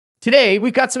Today,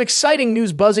 we've got some exciting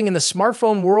news buzzing in the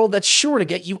smartphone world that's sure to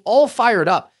get you all fired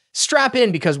up. Strap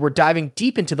in because we're diving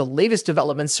deep into the latest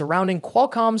developments surrounding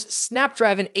Qualcomm's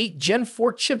Snapdragon 8 Gen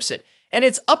 4 chipset and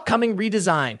its upcoming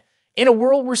redesign. In a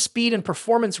world where speed and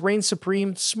performance reign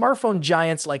supreme, smartphone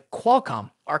giants like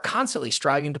Qualcomm are constantly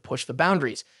striving to push the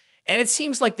boundaries. And it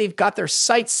seems like they've got their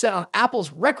sights set on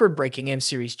Apple's record-breaking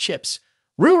M-series chips.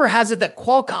 Rumor has it that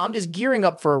Qualcomm is gearing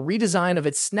up for a redesign of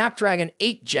its Snapdragon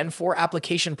 8 Gen 4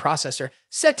 application processor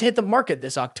set to hit the market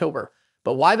this October.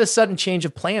 But why the sudden change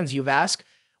of plans, you've asked?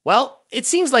 Well, it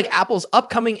seems like Apple's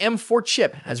upcoming M4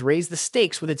 chip has raised the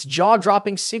stakes with its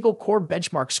jaw-dropping single-core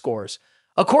benchmark scores.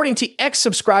 According to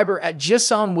ex-subscriber at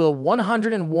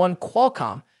JSON101,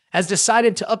 Qualcomm has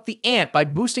decided to up the ante by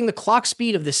boosting the clock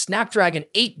speed of the Snapdragon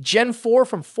 8 Gen 4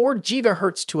 from 4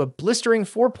 GHz to a blistering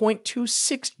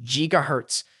 4.26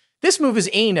 GHz. This move is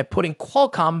aimed at putting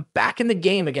Qualcomm back in the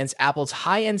game against Apple's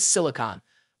high-end silicon.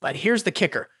 But here's the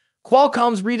kicker.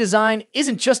 Qualcomm's redesign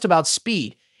isn't just about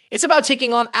speed. It's about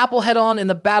taking on Apple head-on in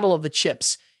the battle of the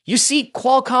chips. You see,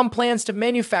 Qualcomm plans to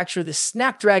manufacture the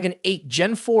Snapdragon 8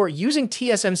 Gen 4 using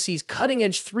TSMC's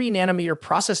cutting-edge 3nm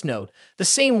process node, the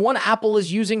same one Apple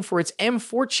is using for its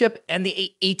M4 chip and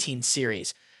the A18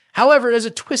 series. However, there's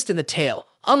a twist in the tale.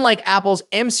 Unlike Apple's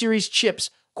M-series chips,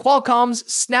 Qualcomm's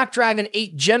Snapdragon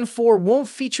 8 Gen 4 won't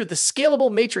feature the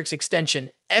scalable matrix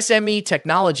extension, SME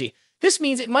technology. This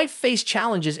means it might face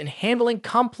challenges in handling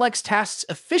complex tasks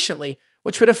efficiently,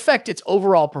 which would affect its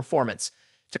overall performance.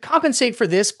 To compensate for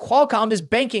this, Qualcomm is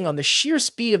banking on the sheer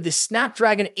speed of the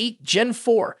Snapdragon 8 Gen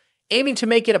 4, aiming to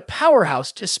make it a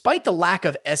powerhouse despite the lack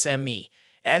of SME.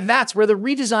 And that's where the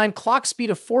redesigned clock speed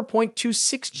of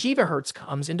 4.26 GHz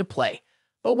comes into play.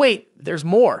 But wait, there's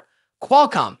more.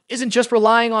 Qualcomm isn't just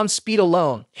relying on speed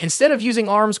alone. Instead of using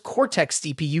ARM's Cortex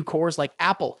CPU cores like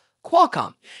Apple,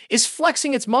 Qualcomm is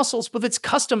flexing its muscles with its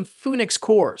custom Phoenix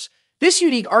cores. This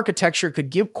unique architecture could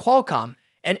give Qualcomm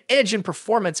an edge in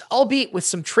performance, albeit with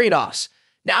some trade-offs.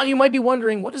 Now you might be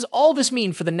wondering, what does all this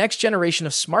mean for the next generation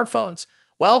of smartphones?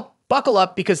 Well, buckle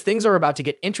up because things are about to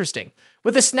get interesting.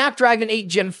 With the Snapdragon 8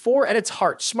 Gen 4 at its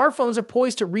heart, smartphones are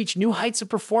poised to reach new heights of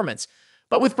performance.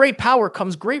 But with great power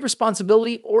comes great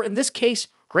responsibility, or in this case,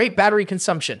 great battery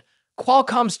consumption.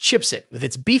 Qualcomm's chipset, with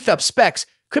its beefed-up specs,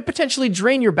 could potentially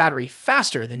drain your battery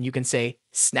faster than you can say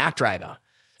Snapdragon.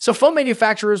 So phone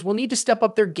manufacturers will need to step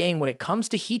up their game when it comes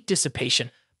to heat dissipation,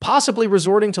 possibly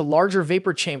resorting to larger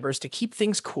vapor chambers to keep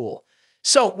things cool.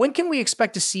 So when can we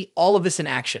expect to see all of this in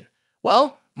action?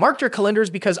 Well, mark your calendars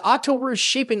because October is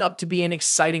shaping up to be an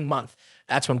exciting month.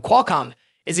 That's when Qualcomm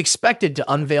is expected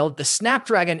to unveil the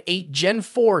Snapdragon 8 Gen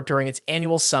 4 during its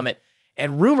annual summit.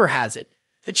 And rumor has it,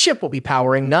 the chip will be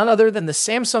powering none other than the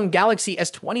Samsung Galaxy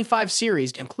S25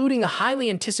 series, including a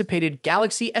highly anticipated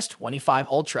Galaxy S25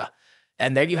 Ultra.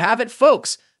 And there you have it,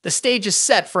 folks. The stage is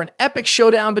set for an epic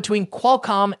showdown between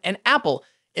Qualcomm and Apple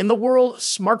in the world of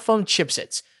smartphone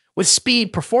chipsets. With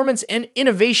speed, performance, and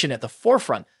innovation at the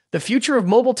forefront, the future of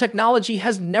mobile technology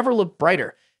has never looked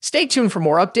brighter. Stay tuned for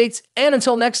more updates, and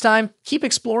until next time, keep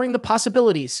exploring the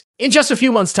possibilities. In just a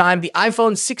few months' time, the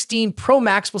iPhone 16 Pro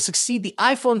Max will succeed the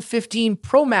iPhone 15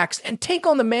 Pro Max and take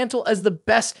on the mantle as the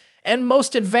best and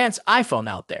most advanced iPhone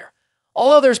out there.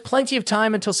 Although there's plenty of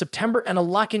time until September and a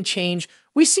lot can change,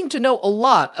 we seem to know a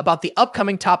lot about the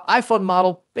upcoming top iPhone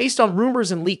model based on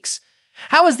rumors and leaks.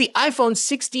 How is the iPhone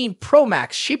 16 Pro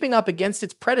Max shaping up against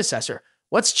its predecessor?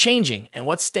 What's changing and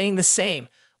what's staying the same?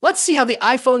 Let's see how the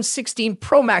iPhone 16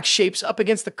 Pro Max shapes up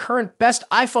against the current best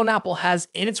iPhone Apple has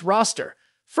in its roster.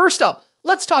 First up,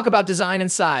 let's talk about design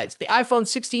and size. The iPhone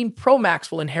 16 Pro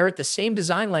Max will inherit the same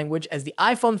design language as the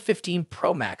iPhone 15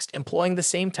 Pro Max, employing the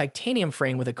same titanium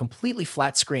frame with a completely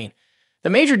flat screen. The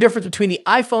major difference between the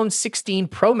iPhone 16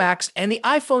 Pro Max and the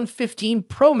iPhone 15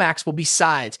 Pro Max will be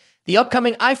size. The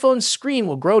upcoming iPhone screen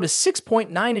will grow to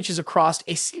 6.9 inches across,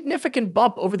 a significant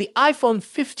bump over the iPhone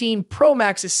 15 Pro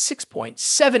Max's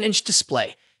 6.7-inch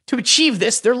display. To achieve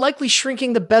this, they're likely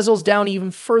shrinking the bezels down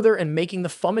even further and making the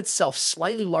phone itself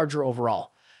slightly larger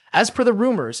overall. As per the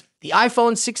rumors, the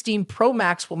iPhone 16 Pro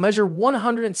Max will measure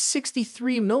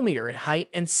 163mm in height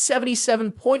and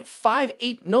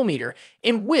 77.58mm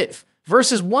in width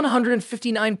versus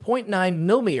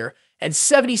 159.9mm and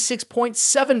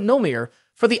 76.7mm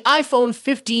for the iPhone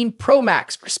 15 Pro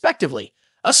Max, respectively.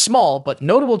 A small but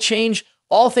notable change,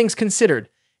 all things considered.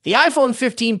 The iPhone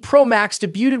 15 Pro Max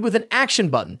debuted with an action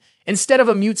button instead of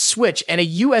a mute switch and a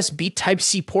USB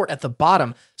Type-C port at the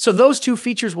bottom, so those two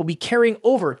features will be carrying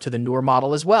over to the newer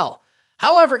model as well.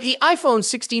 However, the iPhone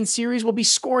 16 series will be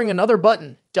scoring another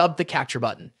button, dubbed the Capture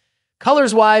button.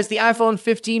 Colors-wise, the iPhone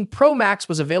 15 Pro Max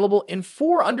was available in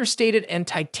 4 understated and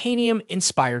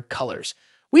titanium-inspired colors.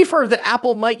 We've heard that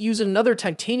Apple might use another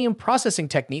titanium processing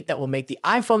technique that will make the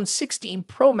iPhone 16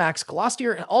 Pro Max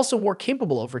glossier and also more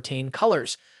capable of retaining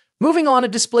colors. Moving on to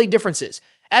display differences.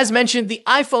 As mentioned, the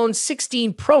iPhone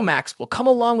 16 Pro Max will come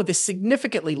along with a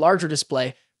significantly larger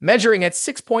display, measuring at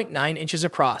 6.9 inches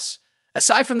across.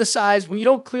 Aside from the size, when you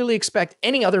don't clearly expect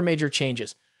any other major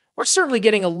changes, we're certainly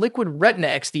getting a liquid Retina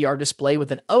XDR display with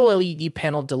an OLED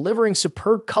panel delivering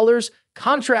superb colors,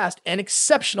 contrast, and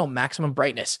exceptional maximum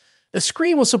brightness. The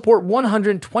screen will support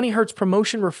 120Hz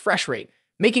ProMotion refresh rate,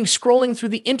 making scrolling through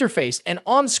the interface and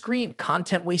on-screen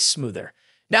content way smoother.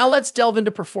 Now let's delve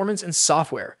into performance and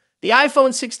software. The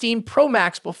iPhone 16 Pro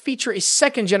Max will feature a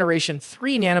second-generation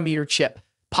 3nm chip,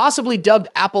 possibly dubbed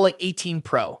Apple A18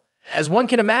 Pro. As one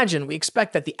can imagine, we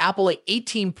expect that the Apple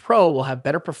A18 Pro will have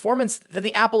better performance than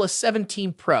the Apple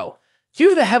A17 Pro. Due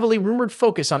to the heavily rumored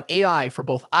focus on AI for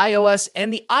both iOS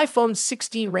and the iPhone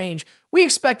 16 range, we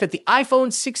expect that the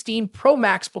iPhone 16 Pro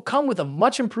Max will come with a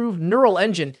much improved neural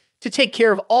engine to take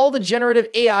care of all the generative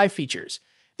AI features.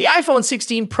 The iPhone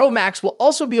 16 Pro Max will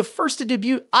also be a first to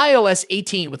debut iOS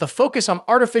 18 with a focus on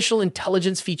artificial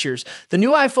intelligence features. The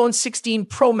new iPhone 16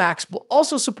 Pro Max will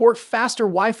also support faster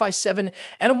Wi-Fi 7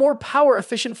 and a more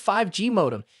power-efficient 5G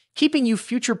modem, keeping you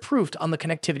future-proofed on the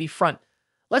connectivity front.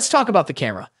 Let's talk about the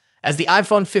camera. As the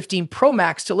iPhone 15 Pro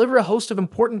Max delivers a host of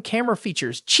important camera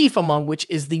features, chief among which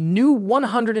is the new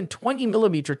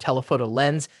 120mm telephoto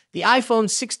lens, the iPhone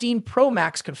 16 Pro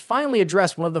Max could finally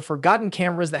address one of the forgotten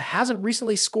cameras that hasn't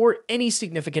recently scored any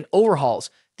significant overhauls,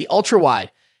 the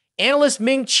ultra-wide. Analyst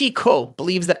Ming-Chi Kuo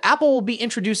believes that Apple will be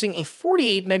introducing a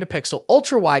 48-megapixel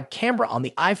ultra-wide camera on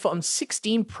the iPhone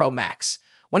 16 Pro Max.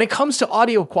 When it comes to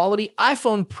audio quality,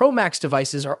 iPhone Pro Max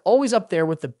devices are always up there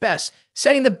with the best,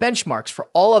 setting the benchmarks for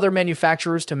all other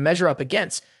manufacturers to measure up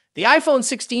against. The iPhone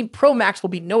 16 Pro Max will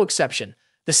be no exception.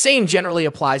 The same generally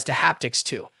applies to haptics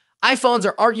too. iPhones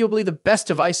are arguably the best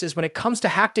devices when it comes to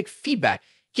haptic feedback,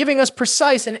 giving us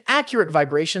precise and accurate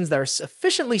vibrations that are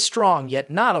sufficiently strong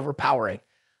yet not overpowering.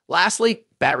 Lastly,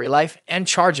 battery life and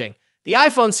charging. The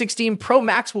iPhone 16 Pro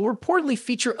Max will reportedly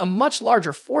feature a much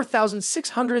larger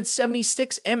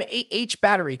 4,676 mAh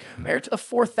battery compared to the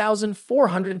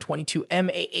 4,422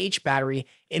 mAh battery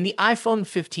in the iPhone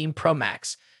 15 Pro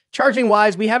Max.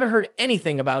 Charging-wise, we haven't heard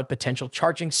anything about a potential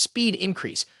charging speed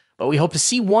increase, but we hope to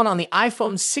see one on the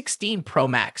iPhone 16 Pro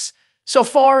Max. So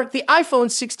far, the iPhone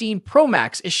 16 Pro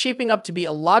Max is shaping up to be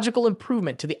a logical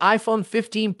improvement to the iPhone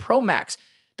 15 Pro Max,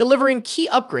 delivering key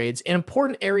upgrades in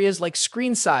important areas like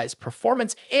screen size,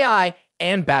 performance, AI,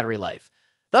 and battery life.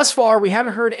 Thus far, we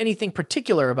haven't heard anything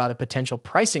particular about a potential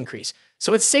price increase,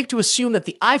 so it's safe to assume that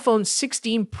the iPhone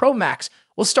 16 Pro Max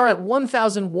will start at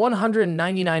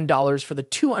 $1,199 for the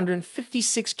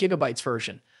 256GB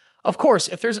version. Of course,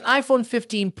 if there's an iPhone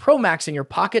 15 Pro Max in your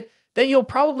pocket, then you'll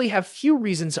probably have few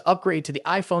reasons to upgrade to the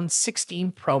iPhone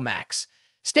 16 Pro Max.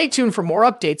 Stay tuned for more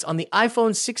updates on the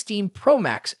iPhone 16 Pro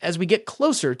Max as we get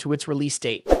closer to its release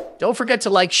date. Don't forget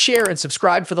to like, share, and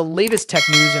subscribe for the latest tech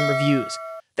news and reviews.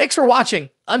 Thanks for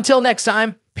watching. Until next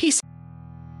time.